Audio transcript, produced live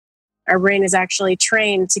our brain is actually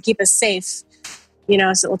trained to keep us safe.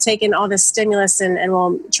 So we'll take in all this stimulus and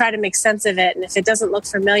we'll try to make sense of it. And if it doesn't look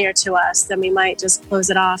familiar to us, then we might just close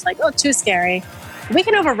it off like, oh, too scary. We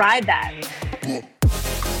can override that.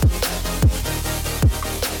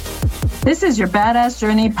 This is your Badass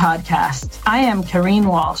Journey podcast. I am Kareen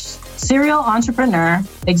Walsh, serial entrepreneur,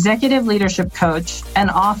 executive leadership coach, and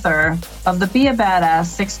author of the Be a Badass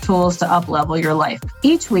 6 Tools to Uplevel Your Life.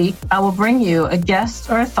 Each week, I will bring you a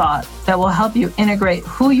guest or a thought that will help you integrate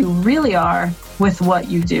who you really are with what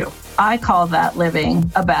you do. I call that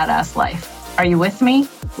living a badass life. Are you with me?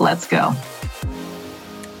 Let's go.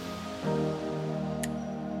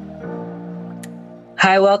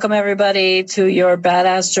 Hi, welcome everybody to your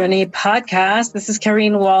Badass Journey podcast. This is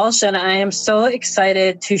Kareen Walsh, and I am so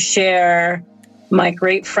excited to share my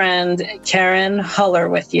great friend, Karen Huller,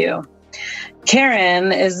 with you.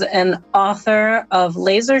 Karen is an author of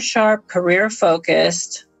Laser Sharp, Career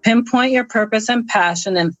Focused, Pinpoint Your Purpose and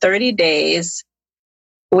Passion in 30 Days,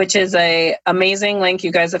 which is an amazing link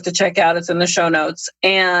you guys have to check out. It's in the show notes,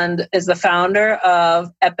 and is the founder of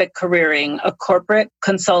Epic Careering, a corporate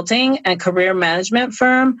consulting and career management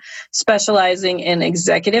firm specializing in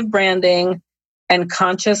executive branding and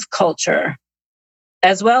conscious culture,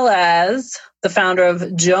 as well as the founder of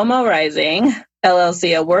Jomo Rising,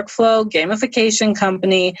 LLC, a workflow gamification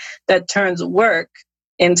company that turns work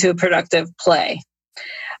into productive play.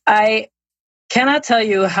 I cannot tell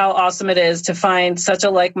you how awesome it is to find such a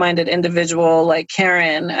like-minded individual like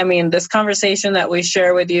Karen. I mean, this conversation that we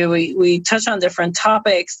share with you, we touch on different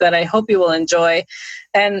topics that I hope you will enjoy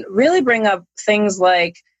and really bring up things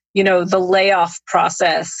like, the layoff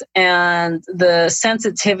process and the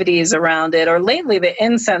sensitivities around it, or lately the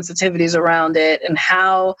insensitivities around it, and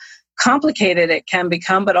how complicated it can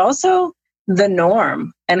become, but also the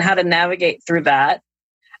norm and how to navigate through that.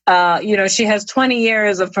 She has 20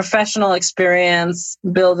 years of professional experience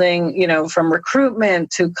building, from recruitment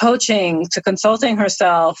to coaching to consulting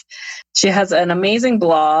herself. She has an amazing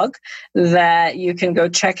blog that you can go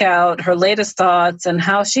check out her latest thoughts and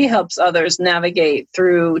how she helps others navigate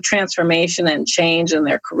through transformation and change in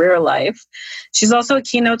their career life. She's also a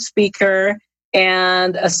keynote speaker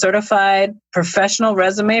and a certified professional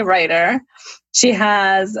resume writer. She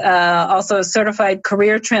has also a certified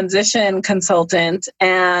career transition consultant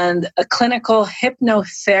and a clinical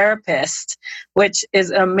hypnotherapist, which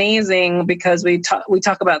is amazing because we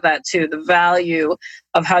talk about that too, the value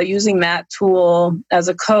of how using that tool as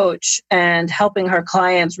a coach and helping her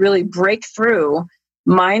clients really break through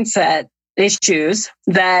mindset issues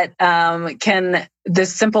that can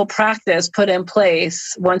this simple practice put in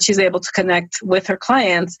place once she's able to connect with her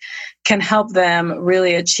clients can help them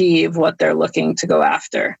really achieve what they're looking to go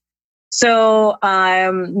after. So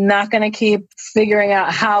I'm not going to keep figuring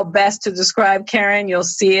out how best to describe Karen. You'll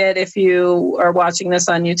see it if you are watching this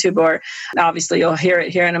on YouTube, or obviously you'll hear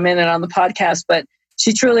it here in a minute on the podcast, but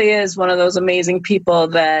she truly is one of those amazing people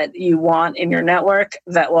that you want in your network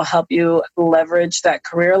that will help you leverage that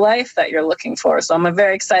career life that you're looking for. So I'm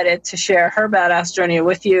very excited to share her badass journey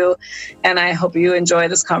with you, and I hope you enjoy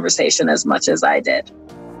this conversation as much as I did.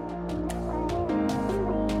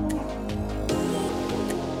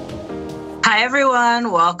 Hi,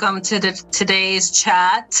 everyone. Welcome to today's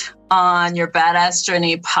chat on your Badass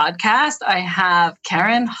Journey podcast. I have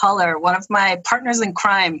Karen Huller, one of my partners in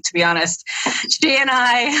crime, to be honest. She and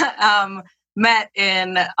I met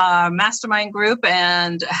in our mastermind group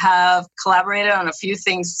and have collaborated on a few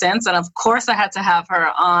things since. And of course, I had to have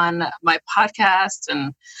her on my podcast.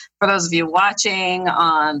 And for those of you watching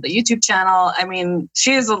on the YouTube channel, I mean,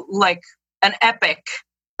 she is like an epic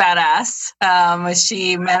badass.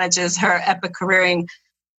 She manages her Epic Careering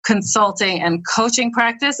consulting and coaching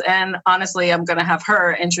practice. And honestly, I'm going to have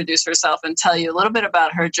her introduce herself and tell you a little bit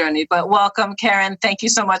about her journey. But welcome, Karen. Thank you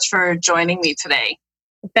so much for joining me today.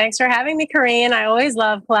 Thanks for having me, Kareen. I always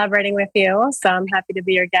love collaborating with you, so I'm happy to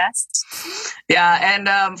be your guest. Yeah,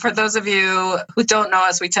 and for those of you who don't know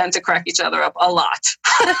us, we tend to crack each other up a lot.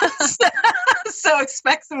 So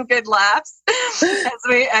expect some good laughs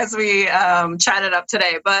as we chat it up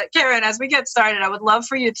today. But Karen, as we get started, I would love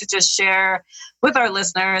for you to just share with our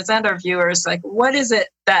listeners and our viewers, like, what is it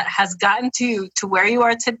that has gotten to where you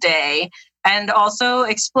are today, and also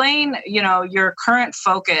explain, your current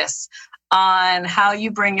focus on how you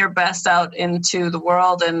bring your best out into the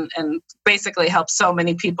world and basically help so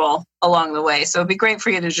many people along the way. So it'd be great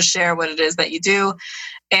for you to just share what it is that you do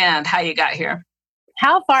and how you got here.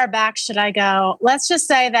 How far back should I go? Let's just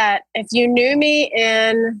say that if you knew me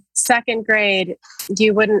in second grade,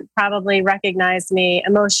 you wouldn't probably recognize me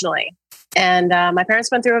emotionally. And my parents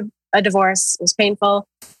went through a divorce. It was painful.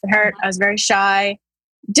 It hurt. I was very shy.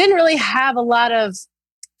 didn't really have a lot of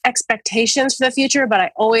expectations for the future, but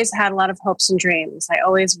I always had a lot of hopes and dreams. I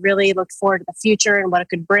always really looked forward to the future and what it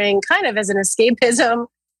could bring, kind of as an escapism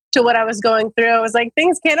to what I was going through. I was like,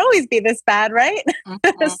 things can't always be this bad, right?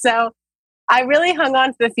 Mm-hmm. So I really hung on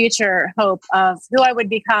to the future hope of who I would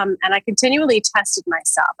become. And I continually tested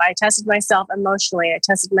myself. I tested myself emotionally. I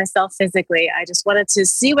tested myself physically. I just wanted to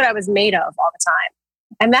see what I was made of all the time.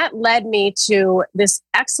 And that led me to this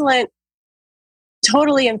excellent,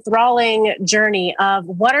 totally enthralling journey of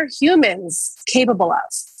what are humans capable of,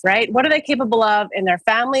 right? What are they capable of in their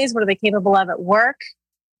families? What are they capable of at work?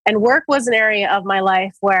 And work was an area of my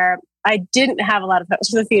life where I didn't have a lot of hopes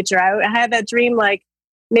for the future. I had that dream, like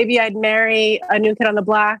maybe I'd marry a new kid on the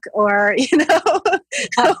block, or, you know,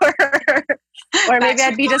 or maybe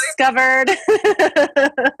I'd be discovered,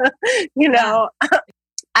 you know.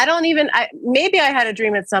 Maybe I had a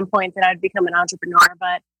dream at some point that I'd become an entrepreneur,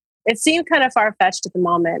 but it seemed kind of far-fetched at the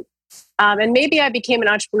moment. And maybe I became an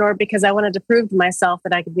entrepreneur because I wanted to prove to myself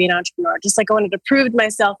that I could be an entrepreneur, just like I wanted to prove to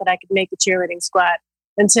myself that I could make the cheerleading squad.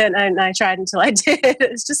 And I tried until I did.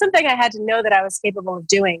 It's just something I had to know that I was capable of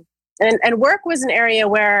doing. And work was an area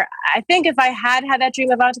where I think if I had that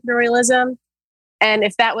dream of entrepreneurialism, and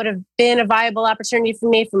if that would have been a viable opportunity for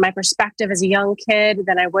me from my perspective as a young kid,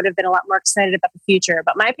 then I would have been a lot more excited about the future.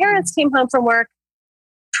 But my parents came home from work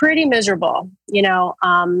pretty miserable, you know,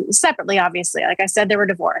 separately, obviously. Like I said, they were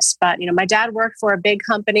divorced. But, you know, my dad worked for a big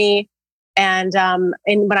company. And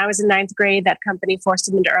when I was in 9th grade, that company forced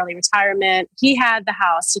him into early retirement. He had the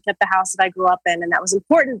house. He kept the house that I grew up in. And that was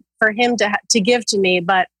important for him to give to me.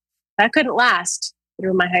 But that couldn't last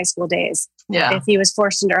through my high school days if he was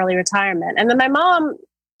forced into early retirement. And then my mom,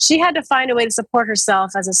 she had to find a way to support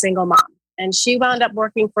herself as a single mom. And she wound up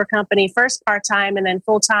working for a company, first part-time and then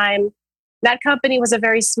full-time. That company was a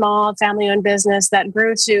very small family-owned business that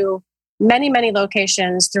grew to many, many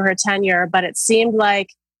locations through her tenure. But it seemed like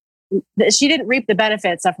she didn't reap the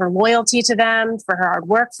benefits of her loyalty to them, for her hard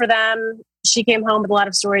work for them. She came home with a lot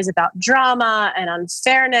of stories about drama and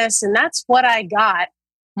unfairness. And that's what I got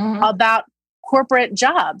about corporate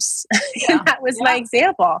jobs. That was my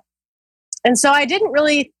example. And so I didn't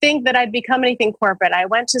really think that I'd become anything corporate. I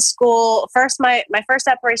went to school. First, my first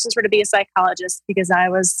aspirations were to be a psychologist because I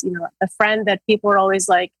was, you know, a friend that people were always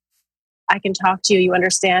like, I can talk to you, you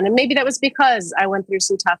understand. And maybe that was because I went through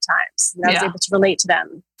some tough times and I was able to relate to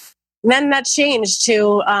them. And then that changed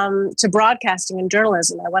to broadcasting and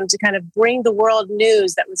journalism. I wanted to kind of bring the world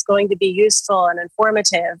news that was going to be useful and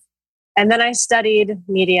informative. And then I studied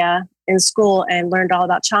media in school and learned all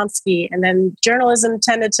about Chomsky. And then journalism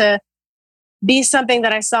tended to be something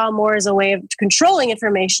that I saw more as a way of controlling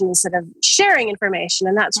information instead of sharing information.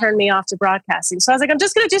 And that turned me off to broadcasting. So I was like, I'm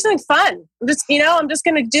just going to do something fun. I'm just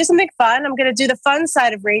going to do something fun. I'm going to do the fun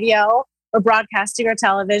side of radio or broadcasting or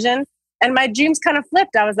television. And my dreams kind of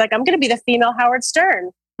flipped. I was like, I'm going to be the female Howard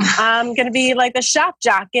Stern. I'm going to be like the shock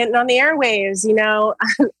jock getting on the airwaves, you know.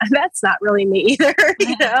 That's not really me either,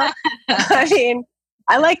 you know. I mean,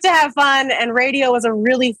 I like to have fun, and radio was a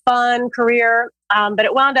really fun career, but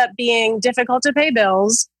it wound up being difficult to pay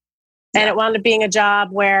bills. And it wound up being a job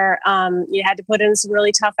where you had to put in some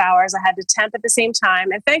really tough hours. I had to temp at the same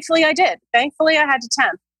time. And thankfully I did. Thankfully I had to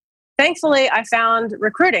temp. Thankfully, I found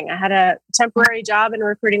recruiting. I had a temporary job in a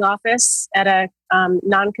recruiting office at a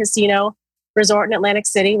non-casino resort in Atlantic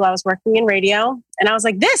City while I was working in radio. And I was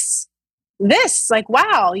like, this, like,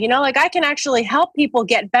 wow, you know, like I can actually help people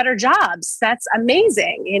get better jobs. That's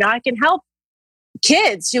amazing. You know, I can help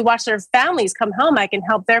kids who watch their families come home. I can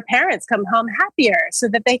help their parents come home happier so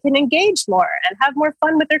that they can engage more and have more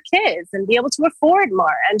fun with their kids and be able to afford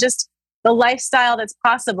more and just the lifestyle that's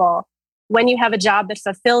possible when you have a job that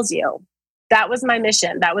fulfills you. That was my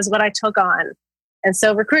mission. That was what I took on. And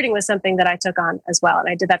so recruiting was something that I took on as well. And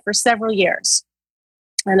I did that for several years.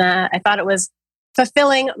 And I thought it was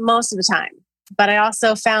fulfilling most of the time. But I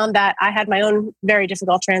also found that I had my own very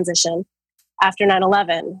difficult transition after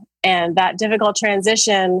 9/11. And that difficult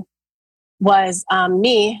transition was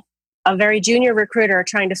me, a very junior recruiter,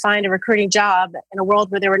 trying to find a recruiting job in a world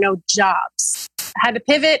where there were no jobs. I had to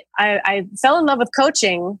pivot. I fell in love with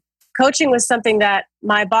coaching. Coaching was something that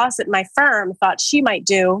my boss at my firm thought she might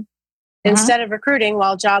do instead of recruiting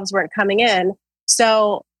while jobs weren't coming in.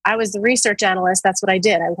 So I was the research analyst. That's what I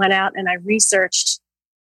did. I went out and I researched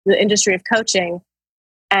the industry of coaching.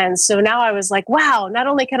 And so now I was like, wow, not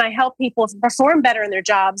only can I help people perform better in their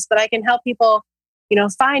jobs, but I can help people, you know,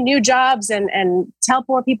 find new jobs and tell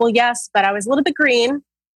more people yes. But I was a little bit green,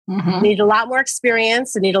 needed a lot more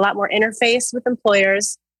experience, and needed a lot more interface with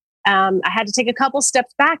employers. I had to take a couple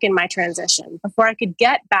steps back in my transition before I could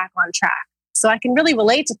get back on track. So I can really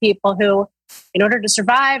relate to people who in order to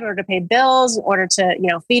survive, in order to pay bills, in order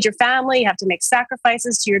to, feed your family, you have to make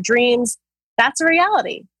sacrifices to your dreams. That's a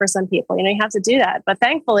reality for some people. You have to do that. But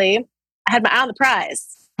thankfully, I had my eye on the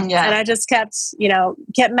prize. Yeah. And I just kept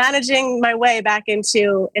managing my way back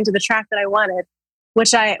into the track that I wanted,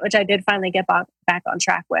 which I did finally get back on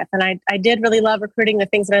track with. And I did really love recruiting. The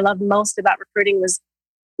things that I loved most about recruiting was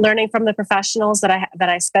learning from the professionals that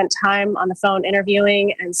I spent time on the phone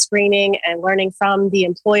interviewing and screening, and learning from the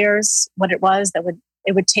employers what it was that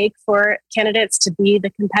it would take for candidates to be the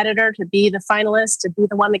competitor, to be the finalist, to be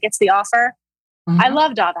the one that gets the offer. Mm-hmm. I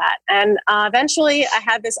loved all that. And eventually I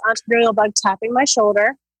had this entrepreneurial bug tapping my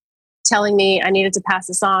shoulder, telling me I needed to pass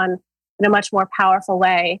this on in a much more powerful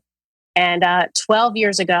way. And 12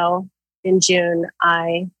 years ago in June,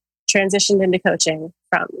 I transitioned into coaching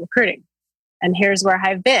from recruiting. And here's where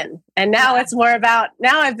I've been. And now it's more about,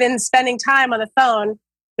 now I've been spending time on the phone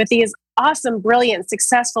with these awesome, brilliant,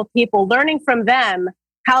 successful people, learning from them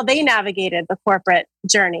how they navigated the corporate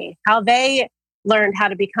journey, how they learned how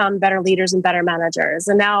to become better leaders and better managers.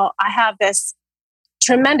 And now I have this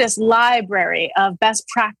tremendous library of best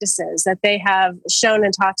practices that they have shown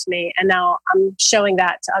and taught to me. And now I'm showing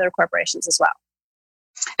that to other corporations as well.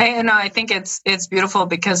 And I think it's beautiful,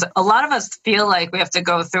 because a lot of us feel like we have to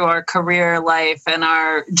go through our career life and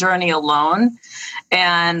our journey alone.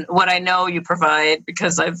 And what I know you provide,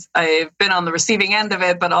 because I've been on the receiving end of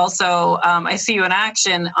it, but also I see you in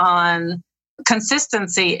action on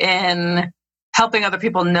consistency in helping other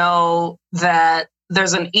people know that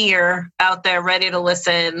there's an ear out there ready to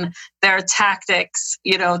listen. There are tactics,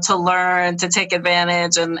 to learn, to take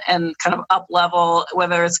advantage and kind of up level,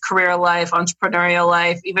 whether it's career life, entrepreneurial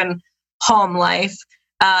life, even home life.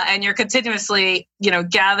 And you're continuously,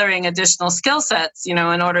 gathering additional skill sets, in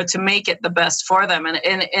order to make it the best for them.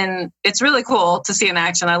 And it's really cool to see in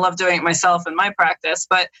action. I love doing it myself in my practice,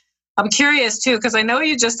 but I'm curious too, because I know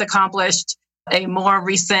you just accomplished a more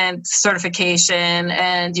recent certification,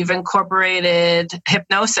 and you've incorporated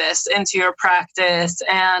hypnosis into your practice,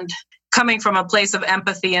 and coming from a place of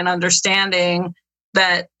empathy and understanding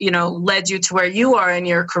that, led you to where you are in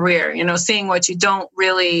your career, seeing what you don't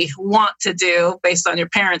really want to do based on your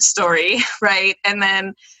parents' story, right? And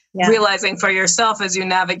then realizing for yourself as you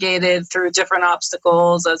navigated through different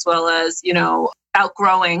obstacles, as well as,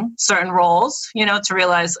 outgrowing certain roles, to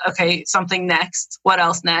realize, okay, something next, what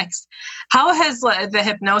else next? How has the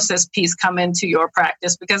hypnosis piece come into your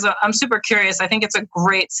practice? Because I'm super curious. I think it's a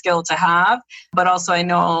great skill to have, but also I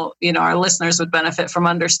know, our listeners would benefit from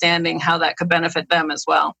understanding how that could benefit them as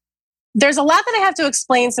well. There's a lot that I have to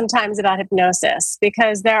explain sometimes about hypnosis,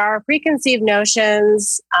 because there are preconceived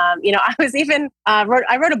notions. I was even I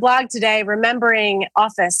wrote a blog today remembering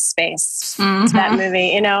Office Space, that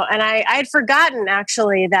movie. And I had forgotten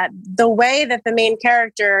actually that the way that the main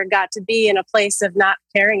character got to be in a place of not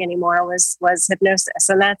caring anymore was hypnosis,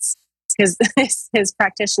 and that's because his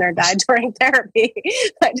practitioner died during therapy.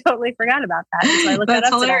 I totally forgot about that. So I looked that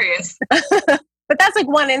up. Hilarious. But that's like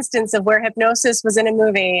one instance of where hypnosis was in a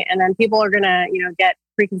movie, and then people are going to, get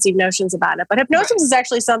preconceived notions about it. But hypnosis is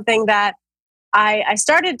actually something that I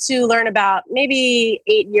started to learn about maybe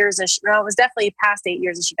 8 years-ish. No, it was definitely past 8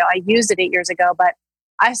 years ago. I used it 8 years ago, but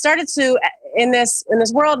I started to, in this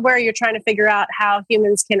world where you're trying to figure out how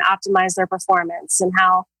humans can optimize their performance and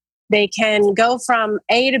how they can go from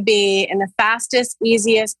A to B in the fastest,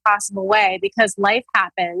 easiest possible way, because life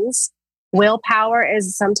happens. Willpower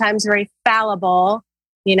is sometimes very fallible,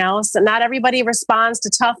 so not everybody responds to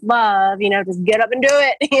tough love, just get up and do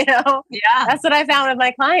it, Yeah. That's what I found with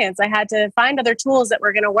my clients. I had to find other tools that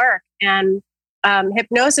were going to work. And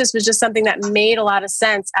hypnosis was just something that made a lot of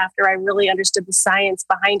sense after I really understood the science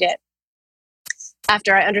behind it.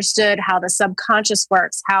 After I understood how the subconscious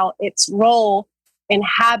works, how its role in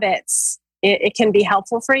habits, it can be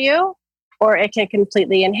helpful for you, or it can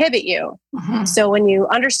completely inhibit you. Mm-hmm. So when you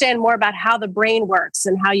understand more about how the brain works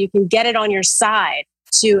and how you can get it on your side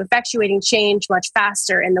to effectuating change much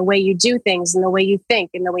faster in the way you do things, in the way you think,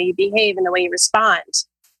 in the way you behave, in the way you respond,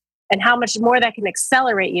 and how much more that can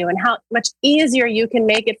accelerate you and how much easier you can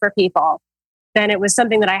make it for people, then it was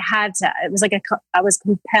something that it was like I was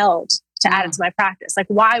compelled to add it to my practice. Like,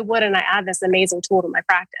 why wouldn't I add this amazing tool to my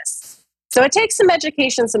practice? So it takes some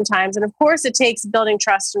education sometimes. And of course it takes building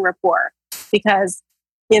trust and rapport. Because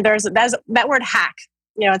there's that word hack.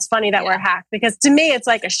 It's funny that word hack, because to me it's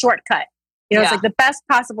like a shortcut. It's like the best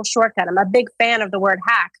possible shortcut. I'm a big fan of the word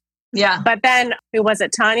hack. Yeah. But then who was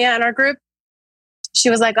it? Tanya in our group. She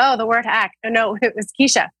was like, "Oh, the word hack." Oh, no, it was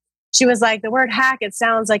Keisha. She was like, "The word hack. It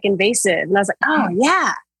sounds like invasive." And I was like, "Oh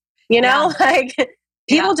yeah." Like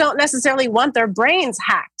people don't necessarily want their brains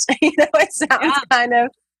hacked. It sounds kind of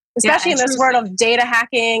especially in this world of data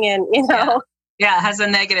hacking and, Yeah, it has a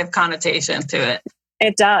negative connotation to it.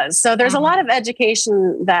 It does. So there's a lot of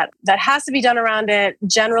education that has to be done around it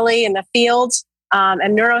generally in the field.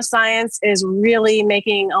 And neuroscience is really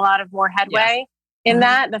making a lot of more headway in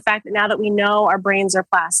that. The fact that now that we know our brains are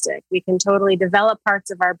plastic, we can totally develop parts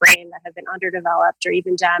of our brain that have been underdeveloped or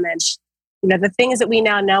even damaged. The things that we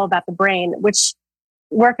now know about the brain, which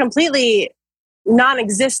were completely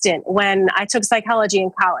non-existent when I took psychology in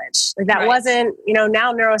college. That wasn't,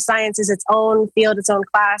 now neuroscience is its own field, its own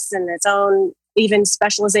class, and its own even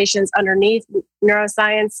specializations underneath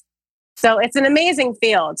neuroscience. So it's an amazing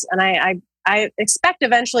field. And I expect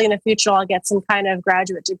eventually in the future I'll get some kind of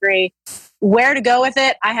graduate degree. Where to go with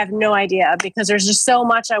it, I have no idea, because there's just so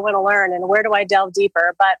much I want to learn, and where do I delve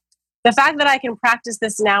deeper? But the fact that I can practice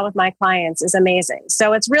this now with my clients is amazing.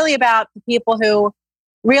 So it's really about the people who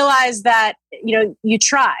realize that, you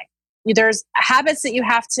try. There's habits that you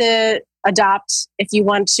have to adopt if you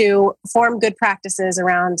want to form good practices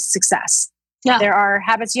around success. Yeah. There are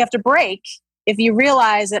habits you have to break if you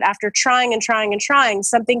realize that after trying and trying and trying,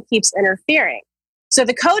 something keeps interfering. So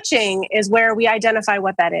the coaching is where we identify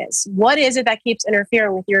what that is. What is it that keeps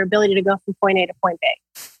interfering with your ability to go from point A to point B?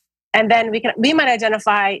 And then we might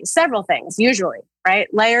identify several things, usually, right?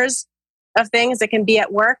 Layers of things that can be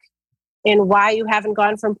at work in why you haven't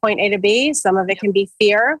gone from point A to B. Some of it can be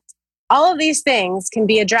fear. All of these things can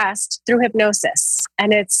be addressed through hypnosis.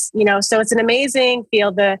 And it's, so it's an amazing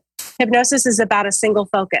field. The hypnosis is about a single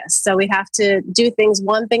focus. So we have to do things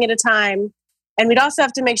one thing at a time. And we'd also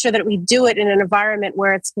have to make sure that we do it in an environment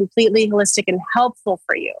where it's completely holistic and helpful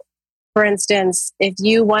for you. For instance, if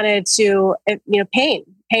you wanted to, pain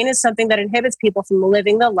is something that inhibits people from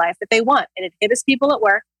living the life that they want. It inhibits people at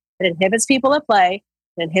work. It inhibits people at play.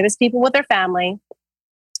 It inhibits people with their family.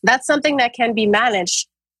 That's something that can be managed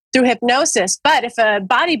through hypnosis. But if a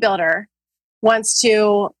bodybuilder wants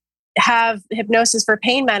to have hypnosis for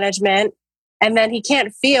pain management, and then he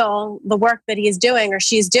can't feel the work that he's doing or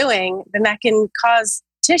she's doing, then that can cause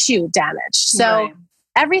tissue damage. So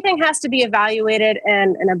everything has to be evaluated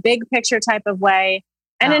in a big picture type of way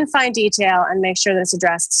and in fine detail, and make sure that it's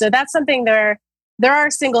addressed. So that's something there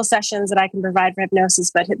are single sessions that I can provide for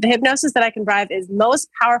hypnosis, but the hypnosis that I can provide is most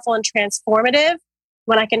powerful and transformative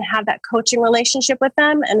when I can have that coaching relationship with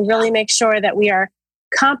them and really make sure that we are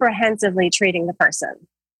comprehensively treating the person.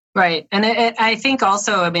 Right. And I think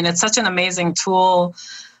also, it's such an amazing tool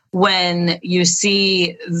when you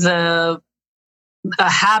see a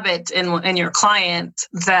habit in your client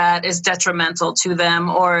that is detrimental to them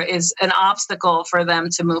or is an obstacle for them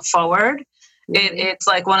to move forward. It's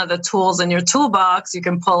like one of the tools in your toolbox you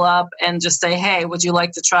can pull up and just say, hey, would you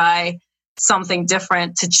like to try something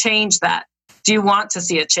different to change that? Do you want to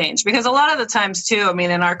see a change? Because a lot of the times too,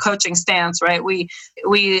 in our coaching stance, right, we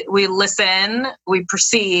listen, we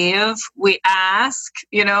perceive, we ask,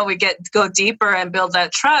 we go deeper and build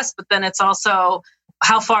that trust, but then it's also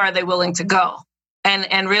how far are they willing to go?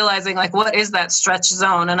 And realizing what is that stretch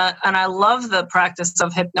zone? And I love the practice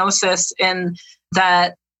of hypnosis in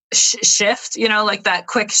that shift, that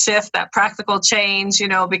quick shift, that practical change,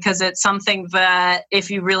 because it's something that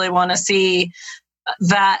if you really want to see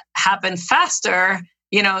that happen faster,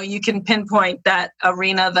 you can pinpoint that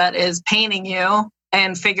arena that is paining you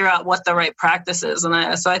and figure out what the right practice is.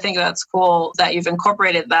 And so I think that's cool that you've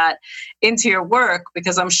incorporated that into your work,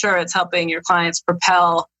 because I'm sure it's helping your clients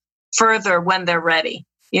propel further when they're ready.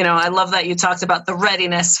 I love that you talked about the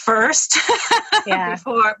readiness first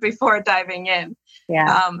before diving in.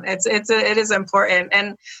 Yeah. It is important.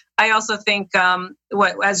 And I also think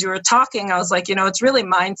as you were talking, I was like, it's really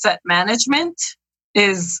mindset management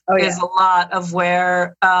is a lot of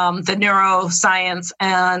where the neuroscience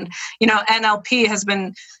and, NLP has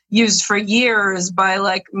been used for years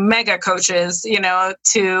by mega coaches,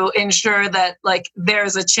 to ensure that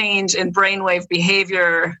there's a change in brainwave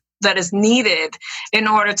behavior that is needed in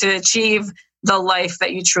order to achieve the life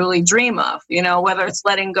that you truly dream of, whether it's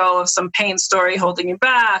letting go of some pain story holding you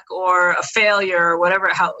back or a failure or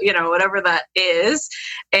whatever that is,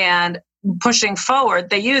 and pushing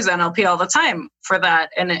forward. They use NLP all the time for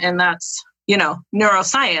that. And that's,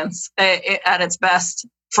 neuroscience at its best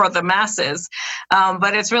for the masses.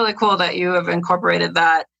 But it's really cool that you have incorporated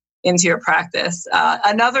that into your practice.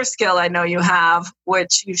 Another skill I know you have,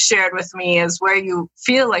 which you've shared with me, is where you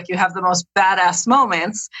feel like you have the most badass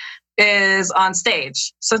moments is on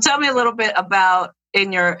stage. So tell me a little bit about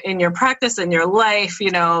in your practice, in your life,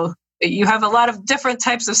 you have a lot of different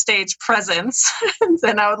types of stage presence.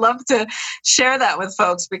 And I would love to share that with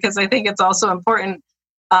folks, because I think it's also important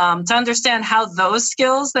to understand how those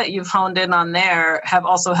skills that you've honed in on there have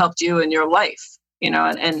also helped you in your life.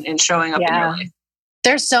 and showing up in your life.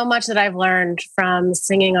 There's so much that I've learned from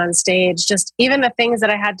singing on stage, just even the things that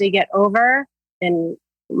I had to get over in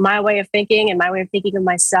my way of thinking and my way of thinking of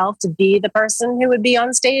myself to be the person who would be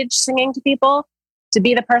on stage singing to people, to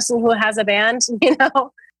be the person who has a band,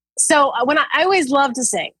 So when I always loved to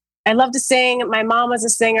sing. I love to sing. My mom was a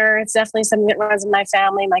singer. It's definitely something that runs in my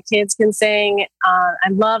family. My kids can sing. I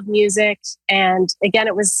love music. And again,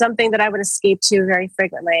 it was something that I would escape to very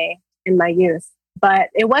frequently in my youth. But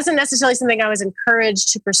it wasn't necessarily something I was encouraged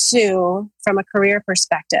to pursue from a career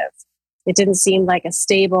perspective. It didn't seem like a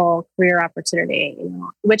stable career opportunity,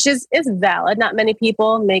 which is valid. Not many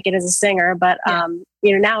people make it as a singer, but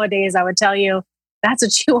nowadays I would tell you that's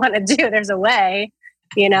what you want to do. There's a way,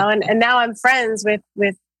 and now I'm friends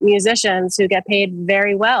with musicians who get paid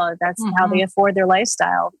very well. That's how they afford their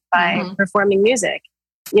lifestyle, by performing music.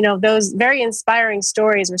 Those very inspiring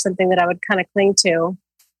stories were something that I would kind of cling to.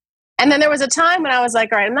 And then there was a time when I was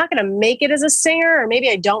like, all right, I'm not going to make it as a singer, or maybe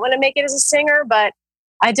I don't want to make it as a singer, but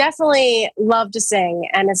I definitely love to sing.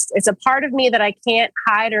 And it's a part of me that I can't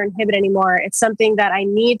hide or inhibit anymore. It's something that I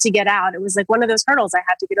need to get out. It was like one of those hurdles I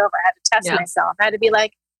had to get over. I had to test myself. I had to be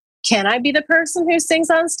like, can I be the person who sings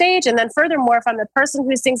on stage? And then furthermore, if I'm the person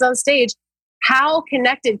who sings on stage, how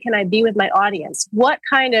connected can I be with my audience? What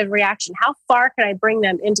kind of reaction? How far can I bring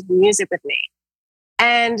them into the music with me?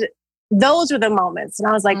 And those were the moments. And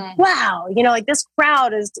I was like, wow, like this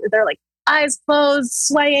crowd they're like eyes closed,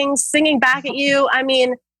 swaying, singing back at you. I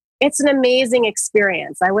mean, it's an amazing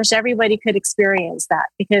experience. I wish everybody could experience that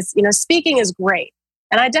because, speaking is great.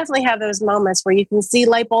 And I definitely have those moments where you can see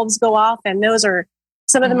light bulbs go off. And those are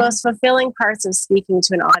some of the most fulfilling parts of speaking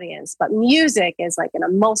to an audience. But music is like an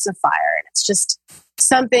emulsifier. And it's just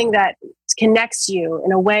something that connects you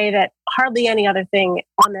in a way that hardly any other thing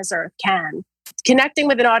on this earth can. Connecting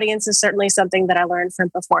with an audience is certainly something that I learned from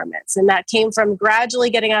performance. And that came from gradually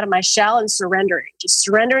getting out of my shell and surrendering, just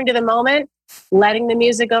surrendering to the moment, letting the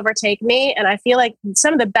music overtake me. And I feel like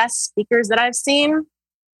some of the best speakers that I've seen,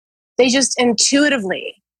 they just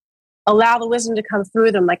intuitively allow the wisdom to come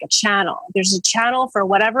through them like a channel. There's a channel for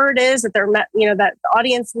whatever it is that that the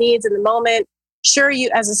audience needs in the moment. Sure, you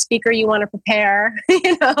as a speaker, you want to prepare,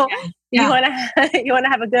 you want to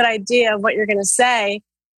have a good idea of what you're going to say.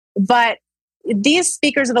 But these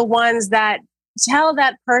speakers are the ones that tell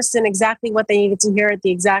that person exactly what they needed to hear at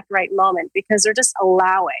the exact right moment because they're just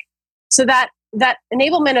allowing. So that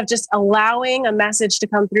enablement of just allowing a message to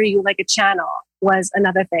come through you like a channel was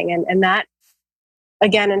another thing. And that,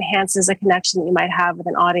 again, enhances a connection that you might have with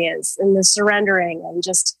an audience, and the surrendering and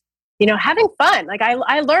just, having fun. Like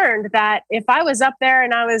I learned that if I was up there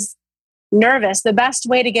and I was nervous, the best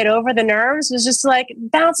way to get over the nerves was just to like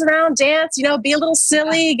bounce around, dance, be a little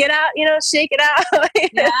silly, get out, shake it out,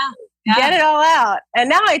 get it all out. And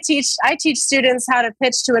now I teach students how to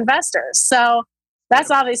pitch to investors. So that's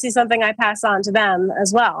obviously something I pass on to them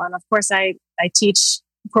as well. And of course I teach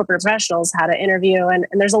corporate professionals how to interview. And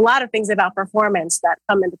there's a lot of things about performance that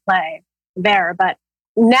come into play there. But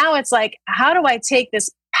now it's like, how do I take this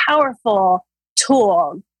powerful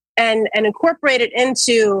tool and incorporate it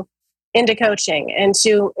into coaching,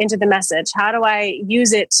 into the message? How do I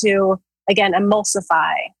use it to, again,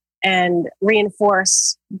 emulsify and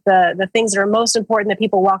reinforce the things that are most important that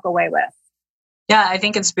people walk away with? Yeah, I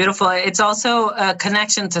think it's beautiful. It's also a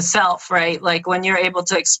connection to self, right? Like when you're able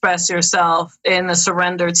to express yourself in a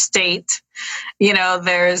surrendered state,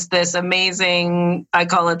 there's this amazing, I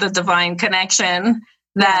call it the divine connection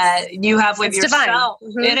that you have with yourself.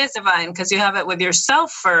 It is divine because you have it with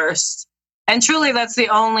yourself first. And truly, that's the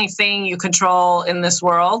only thing you control in this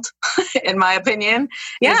world, in my opinion.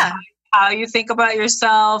 Yeah. How you think about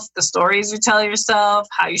yourself, the stories you tell yourself,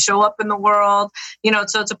 how you show up in the world,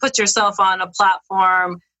 so to put yourself on a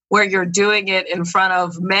platform where you're doing it in front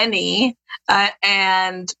of many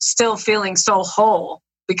and still feeling so whole,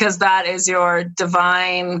 because that is your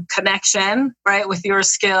divine connection, right, with your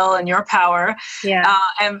skill and your power. Yeah.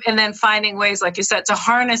 And then finding ways, like you said, to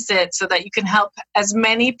harness it so that you can help as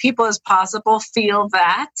many people as possible feel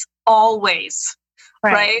that always.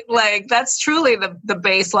 Right? Like that's truly the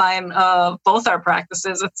baseline of both our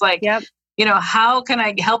practices. It's like, how can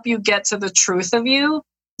I help you get to the truth of you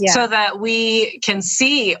so that we can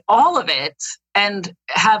see all of it and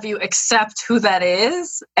have you accept who that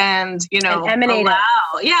is and, and emanate allow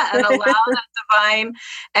that divine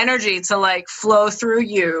energy to like flow through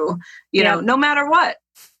you, no matter what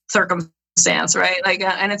circumstance, right? Like,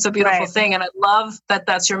 and it's a beautiful thing. And I love that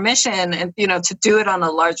that's your mission and, to do it on a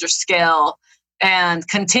larger scale and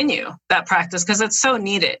continue that practice because it's so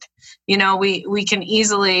needed. We can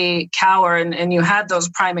easily cower, and you had those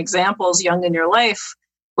prime examples young in your life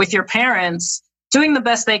with your parents doing the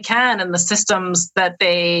best they can in the systems that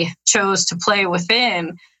they chose to play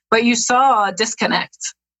within. But you saw a disconnect,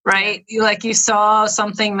 right? You saw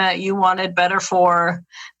something that you wanted better for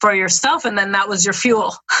yourself, and then that was your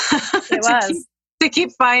fuel. It was. To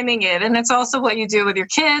keep finding it. And it's also what you do with your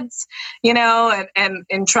kids,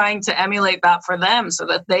 and trying to emulate that for them so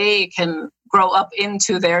that they can grow up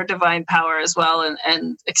into their divine power as well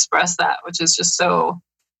and express that, which is just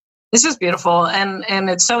it's just beautiful. And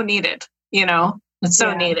it's so needed, it's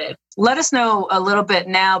so needed. Let us know a little bit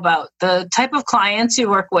now about the type of clients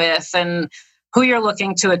you work with and who you're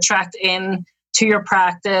looking to attract in to your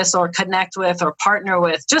practice or connect with or partner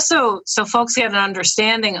with, just so folks get an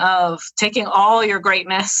understanding of taking all your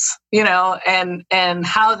greatness, and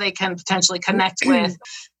how they can potentially connect with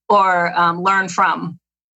or learn from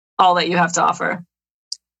all that you have to offer.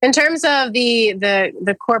 In terms of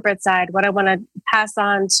the corporate side, what I want to pass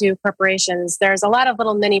on to corporations, there's a lot of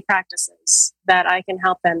little mini practices that I can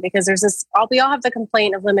help them, because we all have the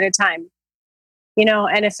complaint of limited time.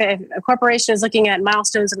 And if a corporation is looking at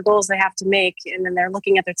milestones and goals they have to make, and then they're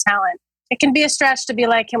looking at their talent, it can be a stretch to be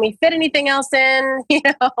like, can we fit anything else in?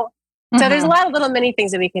 So there's a lot of little mini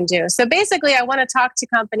things that we can do. So basically, I want to talk to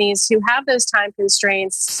companies who have those time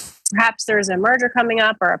constraints. Perhaps there's a merger coming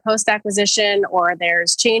up or a post-acquisition, or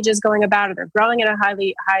there's changes going about, or they're growing at a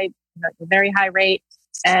very high rate,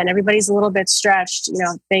 and everybody's a little bit stretched.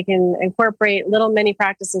 They can incorporate little mini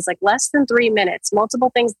practices like less than 3 minutes,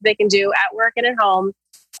 multiple things that they can do at work and at home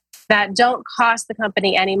that don't cost the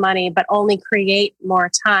company any money, but only create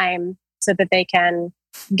more time so that they can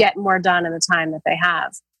get more done in the time that they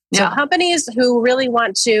have. So companies who really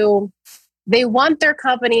want their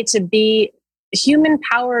company to be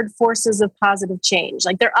human-powered forces of positive change.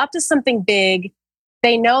 Like, they're up to something big.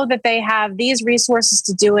 They know that they have these resources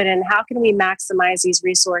to do it, and how can we maximize these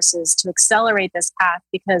resources to accelerate this path,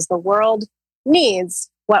 because the world needs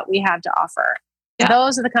what we have to offer. Yeah.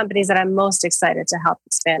 Those are the companies that I'm most excited to help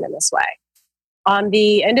expand in this way. On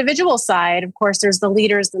the individual side, of course, there's the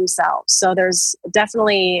leaders themselves. So there's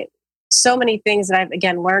definitely so many things that I've,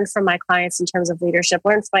 again, learned from my clients in terms of leadership,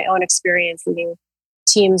 learned from my own experience leading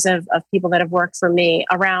teams of people that have worked for me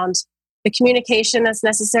around the communication that's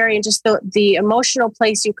necessary, and just the emotional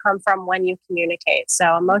place you come from when you communicate.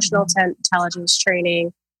 So emotional intelligence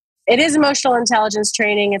training. It is emotional intelligence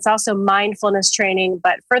training. It's also mindfulness training.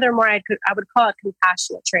 But furthermore, I would call it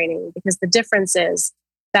compassionate training, because the difference is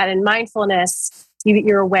that in mindfulness,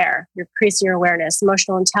 you're aware, you're increasing your awareness.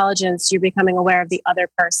 Emotional intelligence, you're becoming aware of the other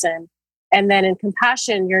person. And then in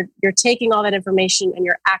compassion, you're taking all that information and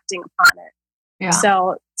you're acting upon it.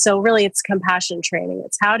 Yeah. So really, it's compassion training.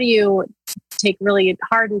 It's how do you take really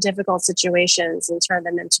hard and difficult situations and turn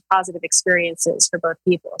them into positive experiences for both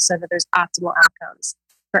people, so that there's optimal outcomes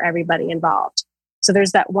for everybody involved. So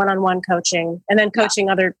there's that one-on-one coaching, and then coaching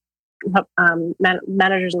other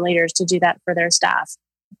managers and leaders to do that for their staff.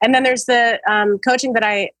 And then there's the coaching that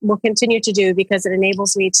I will continue to do, because it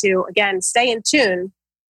enables me to, again, stay in tune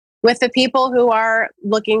with the people who are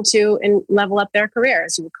looking to level up their career,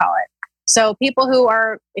 as you would call it. So people who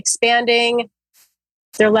are expanding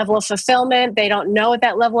their level of fulfillment, they don't know what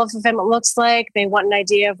that level of fulfillment looks like. They want an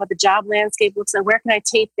idea of what the job landscape looks like. Where can I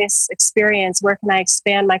take this experience? Where can I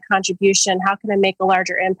expand my contribution? How can I make a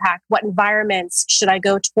larger impact? What environments should I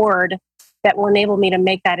go toward that will enable me to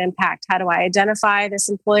make that impact? How do I identify this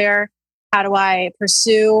employer? How do I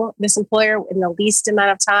pursue this employer in the least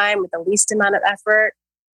amount of time, with the least amount of effort,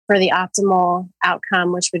 for the optimal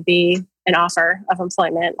outcome, which would be an offer of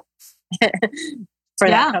employment for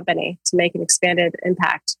that company to make an expanded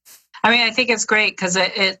impact? I mean, I think it's great because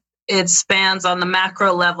it spans on the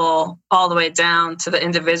macro level all the way down to the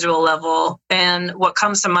individual level. And what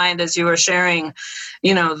comes to mind as you were sharing,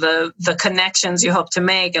 the connections you hope to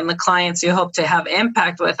make and the clients you hope to have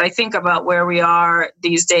impact with, I think about where we are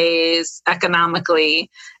these days economically,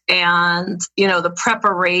 and, the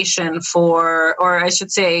preparation for, or I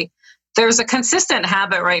should say, there's a consistent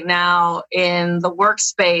habit right now in the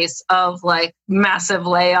workspace of like massive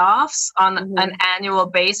layoffs on an annual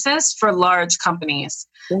basis for large companies.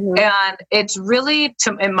 And it's really,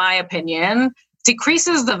 in my opinion,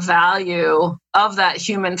 decreases the value of that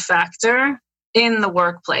human factor in the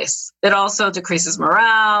workplace. It also decreases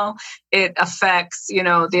morale. It affects,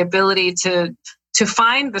 the ability to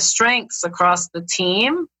find the strengths across the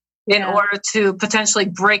team in order to potentially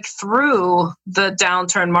break through the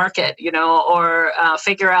downturn market, or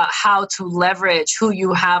figure out how to leverage who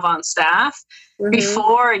you have on staff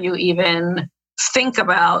before you even think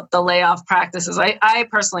about the layoff practices. I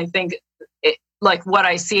personally think like what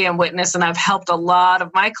I see and witness, and I've helped a lot of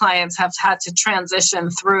my clients have had to transition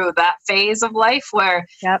through that phase of life where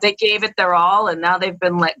they gave it their all and now they've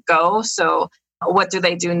been let go. So what do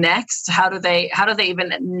they do next? How do they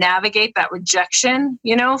even navigate that rejection,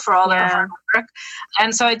 for all their hard work?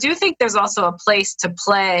 And so I do think there's also a place to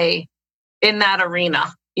play in that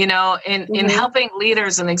arena, in helping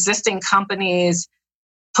leaders and existing companies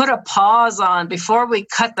put a pause on before we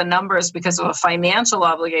cut the numbers because of a financial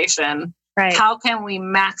obligation. Right. How can we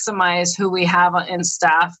maximize who we have in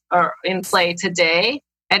staff or in play today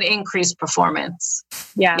and increase performance?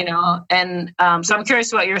 Yeah. And so I'm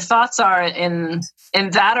curious what your thoughts are in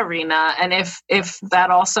that arena, and if that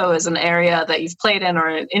also is an area that you've played in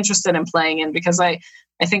or interested in playing in, because I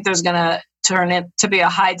think there's going to turn it to be a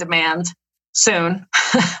high demand soon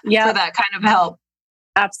for that kind of help.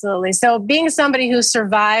 Absolutely. So being somebody who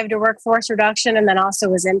survived a workforce reduction and then also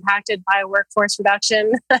was impacted by a workforce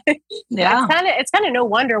reduction, it's kind of no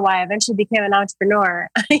wonder why I eventually became an entrepreneur.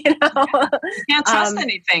 You can't trust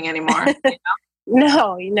anything anymore.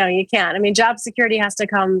 No, you can't. I mean, job security has to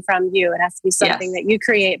come from you. It has to be something that you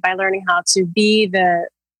create by learning how to be the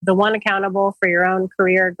one accountable for your own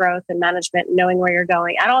career growth and management, knowing where you're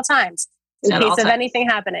going at all times in case of anything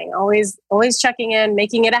happening. Always checking in,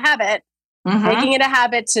 making it a habit. Mm-hmm. Making it a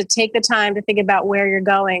habit to take the time to think about where you're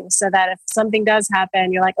going so that if something does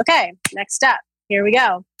happen, you're like, okay, next step, here we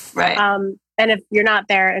go. Right. And if you're not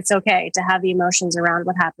there, it's okay to have the emotions around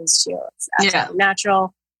what happens to you. It's absolutely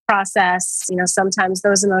natural process. Sometimes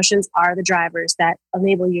those emotions are the drivers that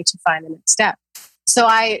enable you to find the next step. So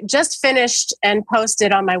I just finished and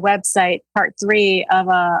posted on my website part 3 of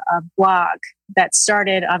a blog that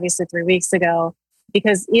started obviously 3 weeks ago,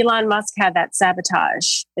 because Elon Musk had that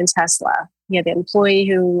sabotage in Tesla. He had the employee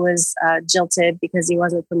who was jilted because he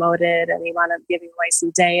wasn't promoted and he wound up giving away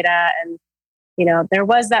some data. And, there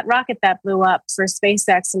was that rocket that blew up for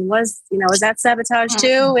SpaceX, and was that sabotage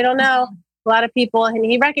too? We don't know. A lot of people, and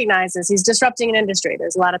he recognizes he's disrupting an industry.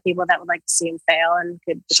 There's a lot of people that would like to see him fail and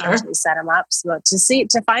could potentially set him up. So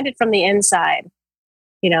to find it from the inside,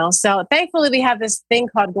 so thankfully we have this thing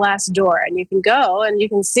called Glassdoor, and you can go and you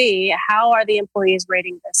can see how are the employees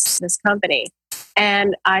rating this company.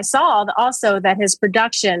 And I saw also that his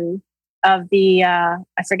production of the, I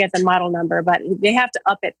forget the model number, but they have to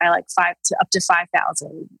up it by like up to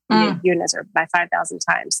 5,000 units, or by 5,000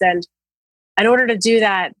 times. And in order to do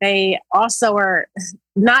that, they also are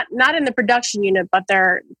not in the production unit, but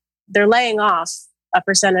they're laying off a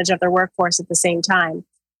percentage of their workforce at the same time.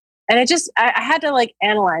 And I had to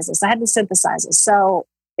analyze this. I had to synthesize this. So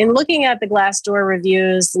in looking at the Glassdoor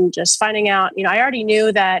reviews and just finding out, I already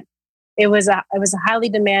knew that it was a highly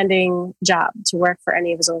demanding job to work for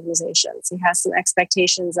any of his organizations. He has some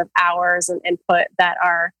expectations of hours and input that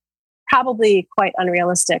are probably quite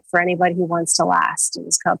unrealistic for anybody who wants to last in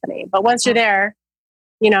this company. But once you're there,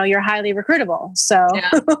 you're highly recruitable. So,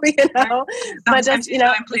 but just, is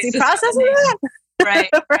he processing that? Right.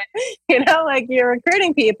 You're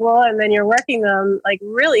recruiting people and then you're working them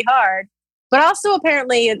really hard. But also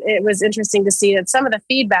apparently it was interesting to see that some of the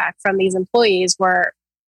feedback from these employees were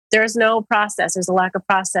there's no process. There's a lack of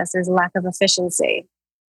process. There's a lack of efficiency.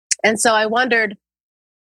 And so I wondered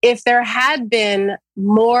if there had been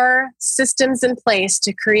more systems in place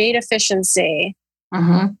to create efficiency.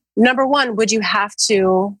 Mm-hmm. Number one, would you have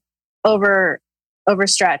to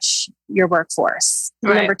overstretch your workforce?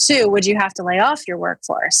 Right. Number two, would you have to lay off your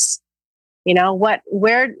workforce?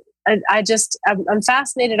 I'm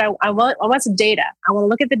fascinated. I want some data. I want to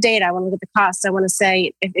look at the data. I want to look at the costs. I want to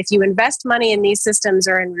say, if you invest money in these systems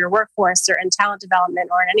or in your workforce or in talent development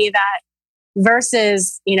or in any of that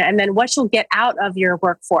versus, and then what you'll get out of your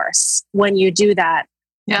workforce when you do that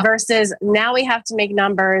versus now we have to make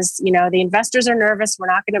numbers. The investors are nervous. We're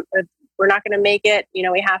not going to make it.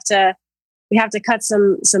 We have to cut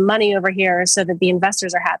some money over here so that the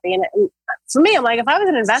investors are happy. And for me, I'm like, if I was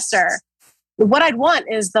an investor, what I'd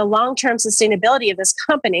want is the long-term sustainability of this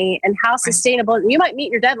company and how sustainable. You might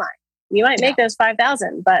meet your deadline. You might make those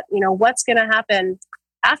 5,000, but what's going to happen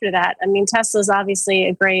after that? I mean, Tesla's obviously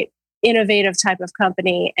a great innovative type of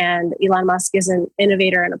company, and Elon Musk is an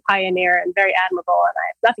innovator and a pioneer and very admirable. And I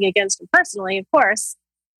have nothing against him personally, of course,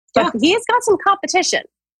 but he's got some competition.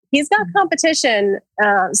 He's got competition.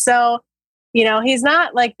 So he's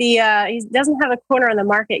not like he doesn't have a corner on the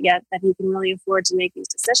market yet that he can really afford to make these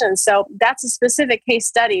decisions. So that's a specific case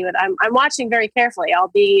study that I'm watching very carefully.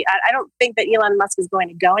 I don't think that Elon Musk is going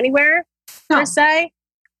to go anywhere per se,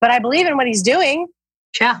 but I believe in what he's doing.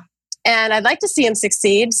 Yeah. And I'd like to see him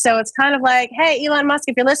succeed. So it's kind of like, hey, Elon Musk,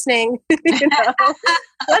 if you're listening,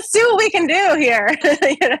 let's see what we can do here.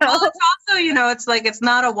 Well, it's also, it's like, it's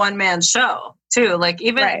not a one-man show too. Like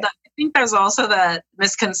even, I think there's also that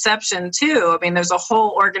misconception too. I mean, there's a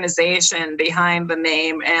whole organization behind the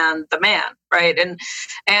name and the man, right?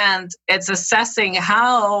 And it's assessing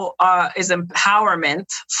how is empowerment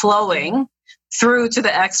flowing through to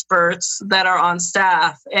the experts that are on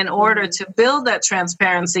staff in order to build that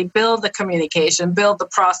transparency, build the communication, build the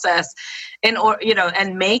process, and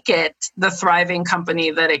make it the thriving company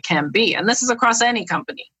that it can be. And this is across any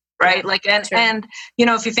company, right? Like, and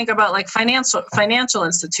if you think about like financial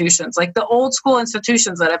institutions, like the old school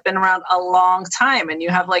institutions that have been around a long time, and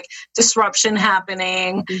you have like disruption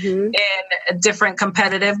happening in different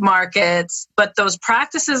competitive markets, but those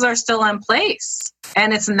practices are still in place.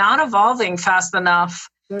 And it's not evolving fast enough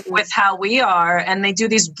with how we are. And they do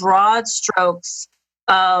these broad strokes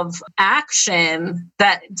of action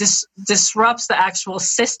that disrupts the actual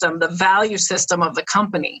system, the value system of the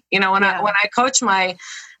company. When I coach my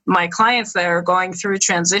clients that are going through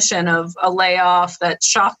transition of a layoff that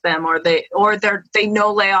shocked them, or they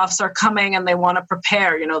know layoffs are coming and they want to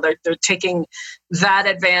prepare, they're taking that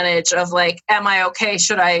advantage of like, am I okay?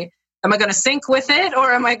 Am I going to sync with it,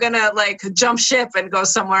 or am I going to like jump ship and go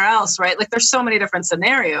somewhere else? Right? Like there's so many different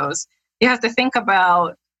scenarios. You have to think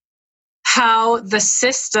about how the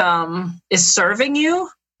system is serving you.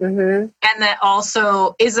 And that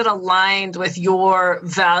also, is it aligned with your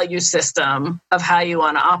value system of how you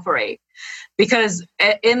want to operate? Because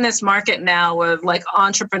in this market now where like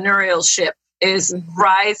entrepreneurship is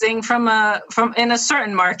rising from in a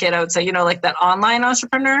certain market, I would say, like that online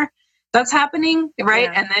entrepreneur, that's happening,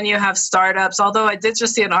 right? Yeah. And then you have startups, although I did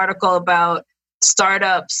just see an article about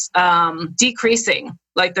startups decreasing.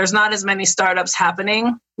 Like there's not as many startups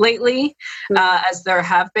happening lately as there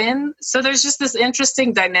have been. So there's just this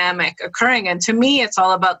interesting dynamic occurring. And to me, it's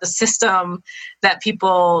all about the system that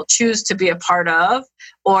people choose to be a part of,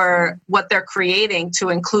 or what they're creating to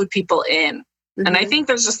include people in. And I think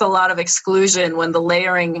there's just a lot of exclusion when the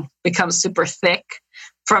layering becomes super thick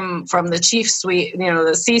from the chief suite,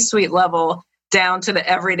 the C-suite level down to the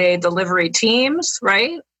everyday delivery teams,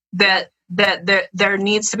 right? That there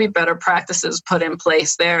needs to be better practices put in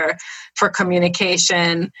place there for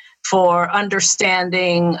communication, for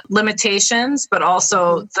understanding limitations, but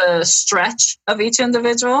also the stretch of each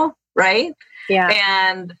individual, right? Yeah.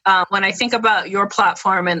 And when I think about your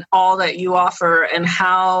platform and all that you offer and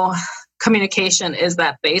how communication is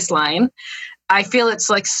that baseline, I feel it's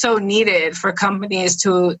like so needed for companies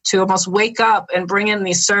to almost wake up and bring in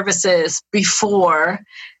these services before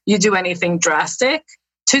you do anything drastic,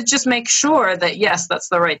 to just make sure that, yes, that's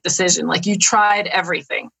the right decision. Like you tried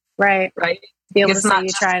everything. Right. Be able to say you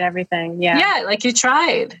tried everything. Yeah. Yeah. Like you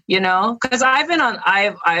tried, because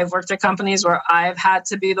I've worked at companies where I've had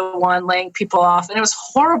to be the one laying people off, and it was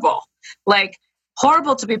horrible. Like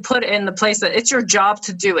horrible to be put in the place that it's your job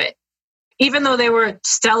to do it. Even though they were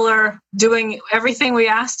stellar, doing everything we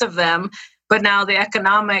asked of them, but now the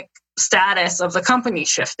economic status of the company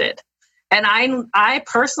shifted. And I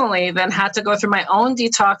personally then had to go through my own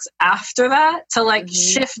detox after that to like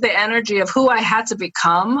shift the energy of who I had to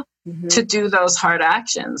become to do those hard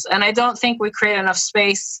actions. And I don't think we create enough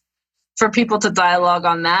space for people to dialogue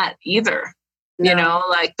on that either. No.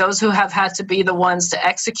 Like those who have had to be the ones to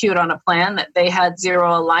execute on a plan that they had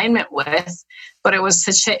zero alignment with, but it was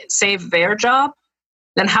to save their job.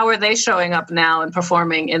 Then how are they showing up now and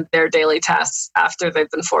performing in their daily tasks after they've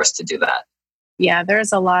been forced to do that? Yeah,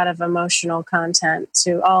 there's a lot of emotional content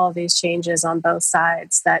to all of these changes on both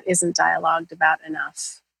sides that isn't dialogued about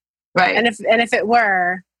enough. Right. And if it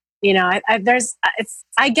were,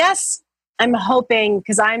 I guess I'm hoping,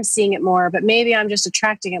 because I'm seeing it more, but maybe I'm just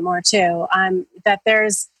attracting it more too. That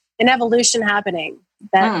there's an evolution happening.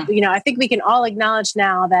 That I think we can all acknowledge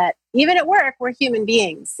now that even at work we're human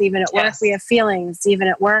beings. Even at work we have feelings. Even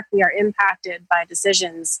at work we are impacted by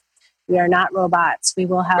decisions. We are not robots. We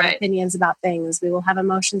will have opinions about things. We will have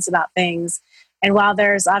emotions about things. And while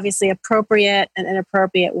there's obviously appropriate and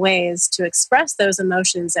inappropriate ways to express those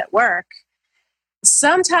emotions at work,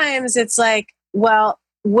 sometimes it's like, well,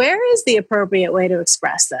 where is the appropriate way to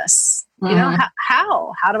express this?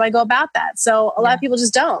 How do I go about that? So a lot of people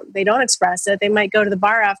just don't. They don't express it. They might go to the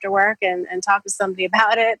bar after work and talk to somebody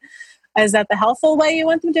about it. Is that the helpful way you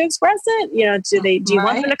want them to express it? Do you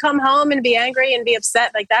want them to come home and be angry and be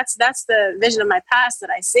upset? Like that's the vision of my past that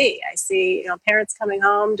I see. I see, parents coming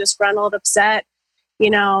home disgruntled, upset,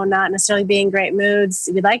 not necessarily being great moods.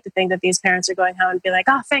 We'd like to think that these parents are going home and be like,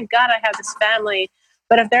 oh, thank God I have this family.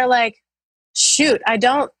 But if they're like, shoot, I'm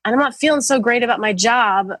not feeling so great about my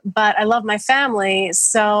job, but I love my family.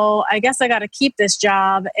 So I guess I got to keep this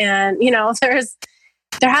job. And,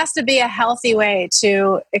 there has to be a healthy way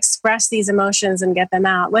to express these emotions and get them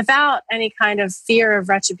out without any kind of fear of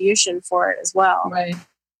retribution for it as well. Right.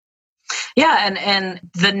 Yeah. And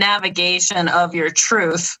the navigation of your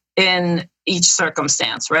truth in each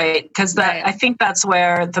circumstance, right? Because I think that's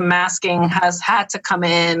where the masking has had to come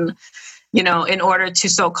in, in order to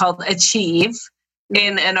so-called achieve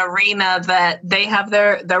in an arena that they have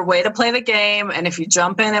their way to play the game. And if you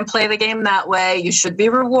jump in and play the game that way, you should be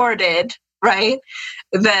rewarded, right?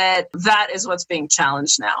 That is what's being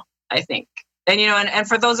challenged now, I think. And, and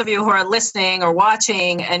for those of you who are listening or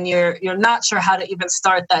watching and you're not sure how to even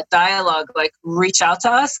start that dialogue, like reach out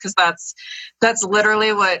to us, because that's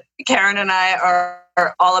literally what Karen and I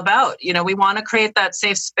are all about. We want to create that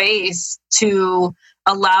safe space to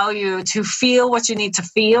allow you to feel what you need to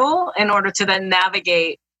feel in order to then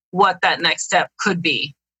navigate what that next step could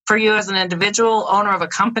be. For you as an individual, owner of a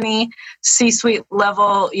company, C-suite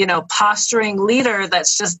level, posturing leader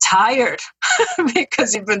that's just tired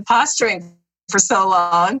because you've been posturing for so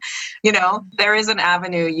long, there is an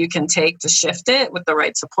avenue you can take to shift it with the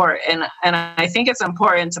right support. And I think it's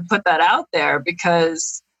important to put that out there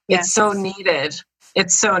because it's so needed.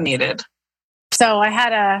 It's so needed. So I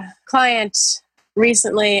had a client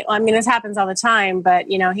recently, this happens all the time, but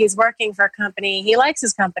he's working for a company. He likes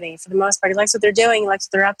his company for the most part. He likes what they're doing. He likes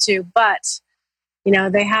what they're up to, but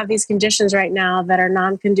they have these conditions right now that are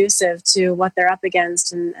non-conducive to what they're up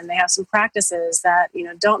against. And they have some practices that,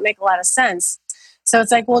 don't make a lot of sense. So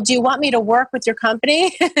it's like, well, do you want me to work with your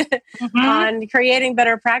company on creating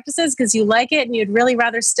better practices because you like it and you'd really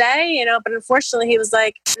rather stay, But unfortunately, he was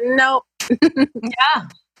like, nope.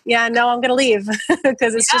 Yeah, no, I'm going to leave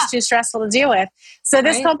because it's just too stressful to deal with. So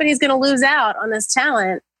this company is going to lose out on this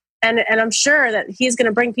talent. And I'm sure that he's going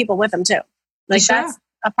to bring people with him too. Like that's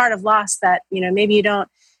a part of loss that, maybe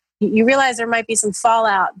you realize there might be some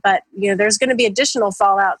fallout, but, there's going to be additional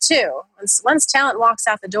fallout too. Once talent walks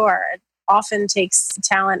out the door, it often takes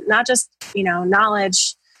talent, not just,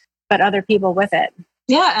 knowledge, but other people with it.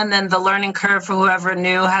 Yeah. And then the learning curve for whoever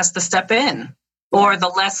new has to step in. Or the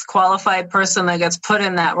less qualified person that gets put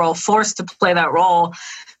in that role, forced to play that role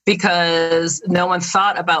because no one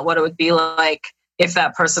thought about what it would be like if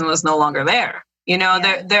that person was no longer there.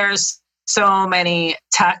 There's so many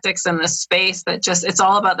tactics in this space that it's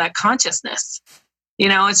all about that consciousness.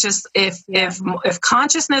 It's just if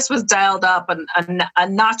consciousness was dialed up a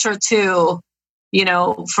notch or two,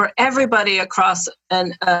 for everybody across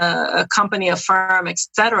a company, a firm,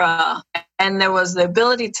 etc. And there was the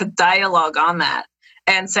ability to dialogue on that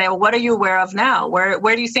and say, well, what are you aware of now? Where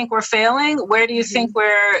do you think we're failing? Where do you think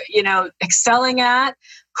we're, excelling at?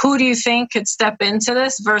 Who do you think could step into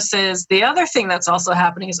this? Versus the other thing that's also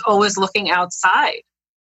happening is always looking outside.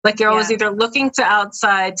 Like you're always either looking to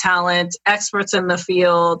outside talent, experts in the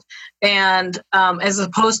field, and as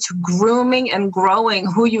opposed to grooming and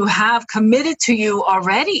growing who you have committed to you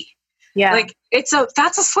already. Yeah. Like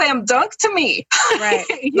that's a slam dunk to me. Right.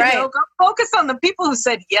 Go focus on the people who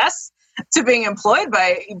said yes to being employed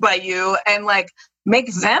by you and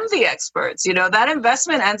make them the experts. That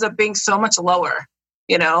investment ends up being so much lower.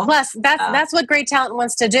 Plus, that's what great talent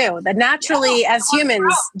wants to do. That naturally, as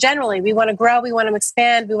humans, generally, we want to grow, we want to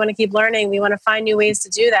expand, we want to keep learning, we want to find new ways to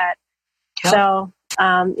do that. Yep. So,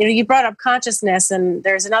 you brought up consciousness, and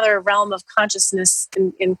there's another realm of consciousness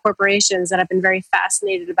in corporations that I've been very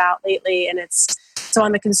fascinated about lately, and it's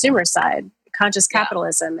on the consumer side, conscious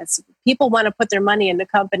capitalism. It's people want to put their money into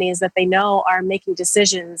companies that they know are making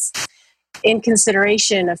decisions in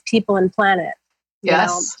consideration of people and planet.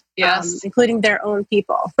 Yes. Including their own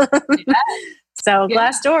people. So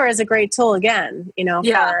Glassdoor is a great tool again,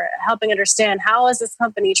 for helping understand how is this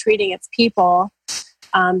company treating its people,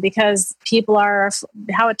 because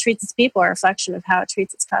how it treats its people are a reflection of how it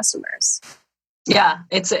treats its customers. Yeah,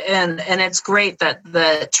 it's great that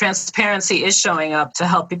the transparency is showing up to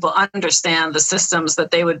help people understand the systems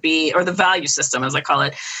that they would be, or the value system, as I call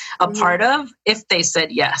it, a part of if they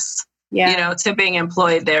said yes. To being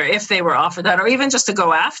employed there, if they were offered that, or even just to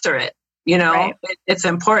go after it, it's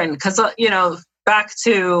important because, back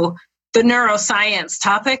to the neuroscience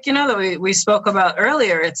topic, that we spoke about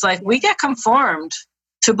earlier, it's like we get conformed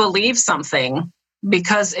to believe something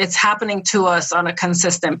because it's happening to us on a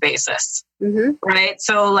consistent basis, right?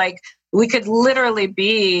 So we could literally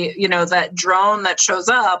be, that drone that shows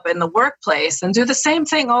up in the workplace and do the same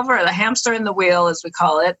thing over, the hamster in the wheel, as we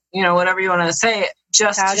call it, whatever you want to say,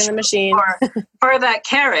 just in the machine for that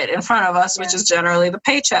carrot in front of us, which is generally the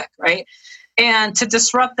paycheck, right? And to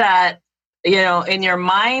disrupt that in your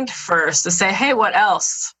mind first to say, hey, what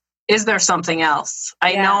else? Is there something else?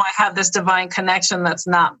 I know I have this divine connection that's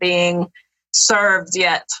not being served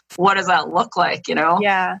yet. What does that look like?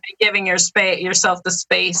 Yeah. And giving yourself the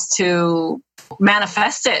space to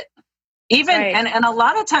manifest it. Even Right. and a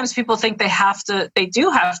lot of times people think they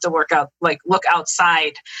do have to work out, like look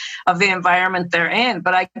outside of the environment they're in.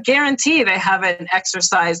 But I guarantee they haven't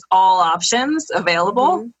exercised all options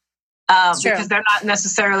available because they're not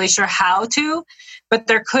necessarily sure how to. But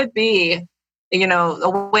there could be,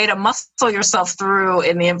 a way to muscle yourself through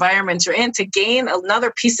in the environment you're in to gain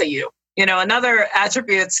another piece of you, another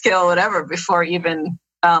attribute, skill, whatever, before even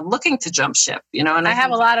looking to jump ship, and I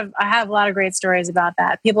have a lot of great stories about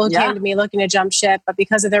that. People who came to me looking to jump ship, but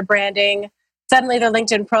because of their branding, suddenly their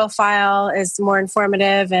LinkedIn profile is more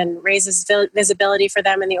informative and raises visibility for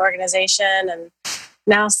them in the organization. And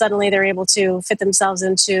now suddenly they're able to fit themselves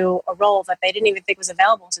into a role that they didn't even think was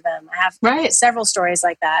available to them. I have several stories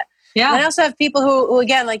like that. Yeah. And I also have people who,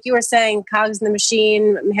 again, like you were saying, cogs in the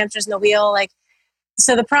machine, hamsters in the wheel,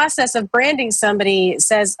 so the process of branding somebody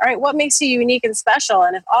says, all right, what makes you unique and special?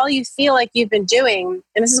 And if all you feel like you've been doing,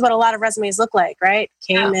 and this is what a lot of resumes look like, right?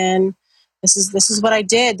 Came in, this is what I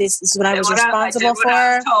did. This is what I was responsible for.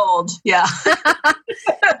 I was told. Yeah.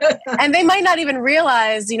 And they might not even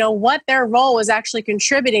realize, what their role was actually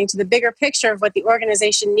contributing to the bigger picture of what the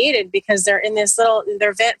organization needed, because they're in this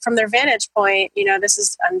from their vantage point,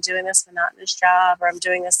 I'm doing this monotonous job, or I'm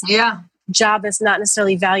doing this job that's not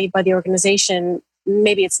necessarily valued by the organization.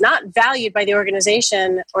 Maybe it's not valued by the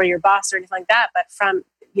organization or your boss or anything like that, but from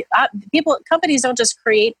companies don't just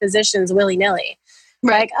create positions willy-nilly.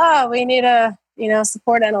 Right. Like, oh, we need a,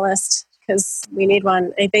 support analyst because we need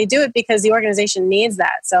one. They do it because the organization needs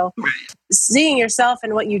that. So seeing yourself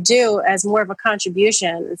and what you do as more of a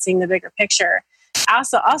contribution and seeing the bigger picture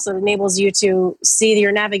also enables you to see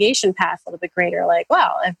your navigation path a little bit greater. Like,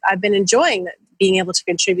 wow, I've been enjoying being able to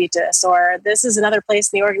contribute to this, or this is another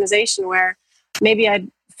place in the organization where maybe I'd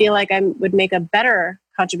feel like I would make a better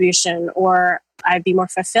contribution, or I'd be more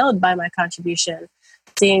fulfilled by my contribution.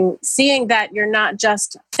 Seeing that you're not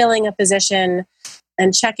just filling a position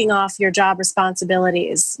and checking off your job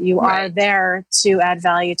responsibilities. You are there to add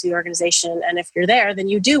value to the organization. And if you're there, then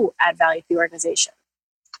you do add value to the organization.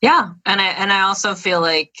 Yeah. And I also feel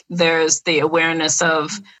like there's the awareness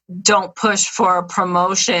of don't push for a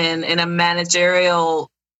promotion in a managerial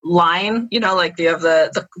line, like you have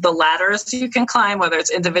the ladders you can climb, whether it's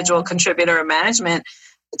individual contributor or management.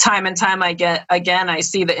 Time and time I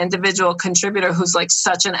see the individual contributor who's like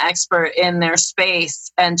such an expert in their space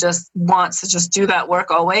and just wants to just do that work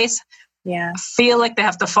always. Yeah. Feel like they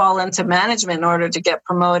have to fall into management in order to get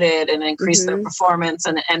promoted and increase their performance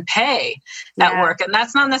and pay at work. And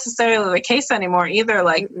that's not necessarily the case anymore either.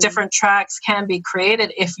 Like different tracks can be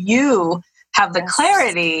created if you have the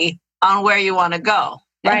clarity on where you want to go.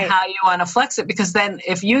 And how you want to flex it, because then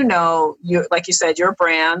if like you said, your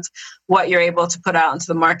brand, what you're able to put out into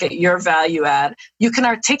the market, your value add, you can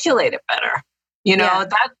articulate it better.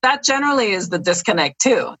 That generally is the disconnect too.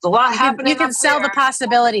 There's a lot happening. You can sell the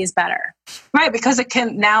possibilities better. Right, because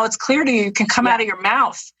now it's clear to you, it can come out of your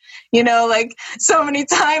mouth. Like so many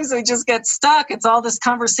times we just get stuck. It's all this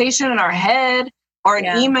conversation in our head or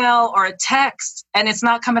an email or a text, and it's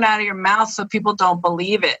not coming out of your mouth, so people don't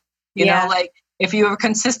believe it. You know, like, if you are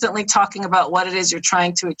consistently talking about what it is you're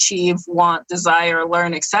trying to achieve, want, desire,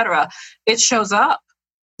 learn, etc., it shows up.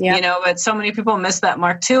 Yeah. But so many people miss that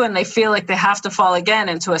mark too, and they feel like they have to fall again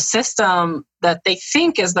into a system that they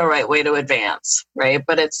think is the right way to advance, right?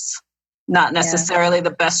 But it's not necessarily the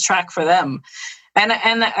best track for them. And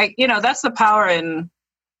I, that's the power in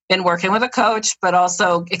working with a coach, but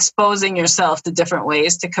also exposing yourself to different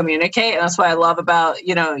ways to communicate. And that's what I love about,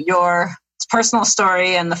 your personal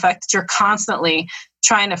story and the fact that you're constantly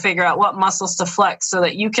trying to figure out what muscles to flex so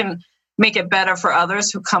that you can make it better for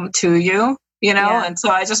others who come to you, And so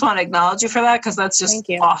I just want to acknowledge you for that, because that's just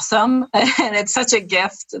awesome. And it's such a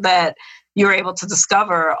gift that you're able to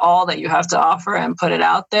discover all that you have to offer and put it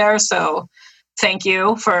out there. So thank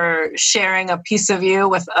you for sharing a piece of you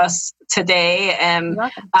with us today. And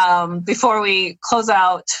before we close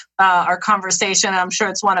out our conversation, I'm sure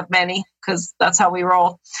it's one of many, because that's how we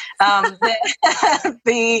roll. I'm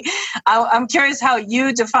curious how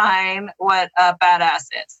you define what a badass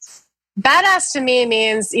is. Badass to me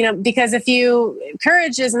means, because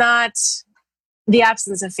courage is not the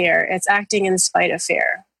absence of fear. It's acting in spite of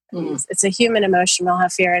fear. It's a human emotion. We'll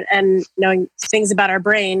have fear. And knowing things about our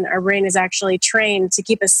brain is actually trained to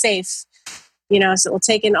keep us safe. So we'll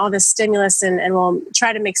take in all this stimulus and we'll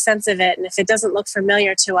try to make sense of it. And if it doesn't look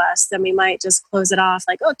familiar to us, then we might just close it off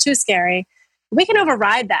like, oh, too scary. We can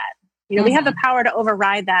override that. You know, we have the power to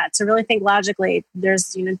override that, to really think logically.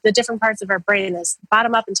 There's, you know, the different parts of our brain is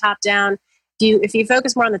bottom up and top down. If you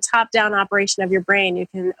focus more on the top down operation of your brain, you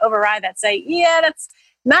can override that, say, yeah, that's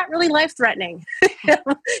not really life threatening.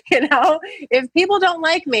 You know, if people don't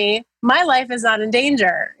like me, my life is not in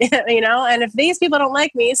danger, you know, and if these people don't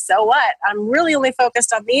like me, so what? I'm really only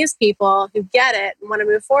focused on these people who get it and want to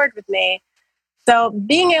move forward with me. So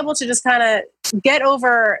being able to just kind of get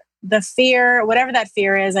over the fear, whatever that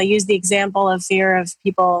fear is. I use the example of fear of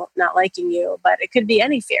people not liking you, but it could be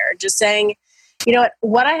any fear. Just saying, you know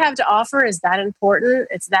what I have to offer is that important.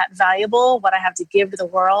 It's that valuable. What I have to give to the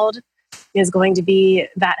world is going to be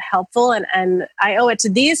that helpful. And I owe it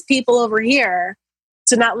to these people over here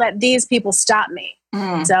to not let these people stop me.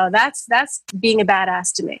 So that's being a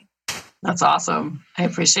badass to me. That's awesome. I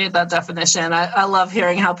appreciate that definition. I love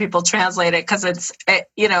hearing how people translate it because it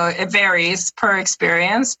varies per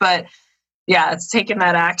experience, but yeah, it's taking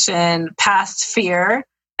that action past fear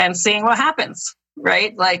and seeing what happens,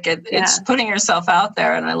 right? Like it's putting yourself out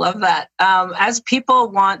there. And I love that. As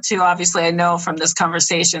people want to, obviously, I know from this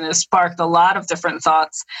conversation has sparked a lot of different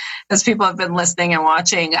thoughts as people have been listening and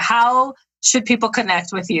watching. How should people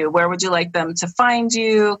connect with you? Where would you like them to find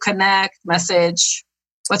you, connect, message?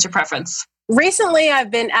 What's your preference? Recently,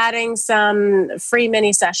 I've been adding some free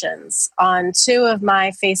mini sessions on 2 of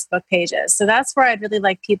my Facebook pages. So that's where I'd really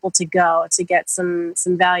like people to go to get some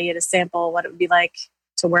value, to sample what it would be like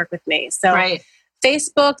to work with me. So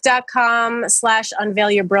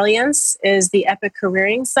Facebook.com/unveilyourbrilliance is the Epic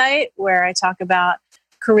Careering site where I talk about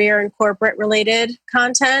career and corporate related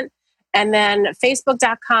content. And then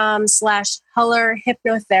Facebook.com/Huller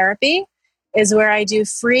Hypnotherapy is where I do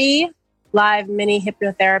free live mini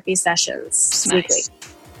hypnotherapy sessions weekly.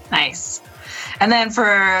 Nice. And then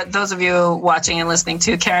for those of you watching and listening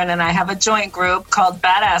to, Karen and I have a joint group called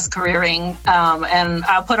Badass Careering. And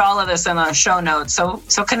I'll put all of this in our show notes. So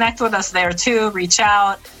connect with us there too. Reach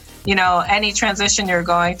out. You know, any transition you're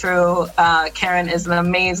going through, Karen is an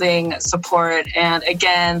amazing support. And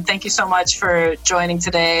again, thank you so much for joining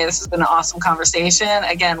today. This has been an awesome conversation.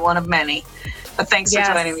 Again, one of many. But thanks for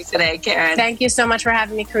joining me today, Karen. Thank you so much for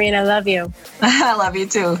having me, Kareen. I love you. I love you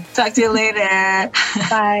too. Talk to you later.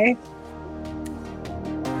 Bye.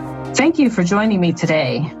 Thank you for joining me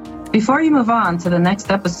today. Before you move on to the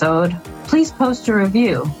next episode, please post a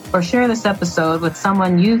review or share this episode with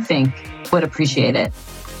someone you think would appreciate it.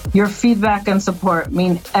 Your feedback and support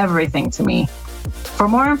mean everything to me. For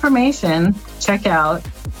more information, check out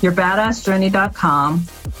yourbadassjourney.com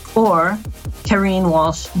or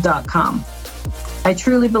KareenWalsh.com. I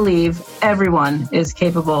truly believe everyone is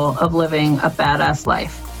capable of living a badass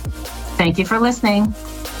life. Thank you for listening.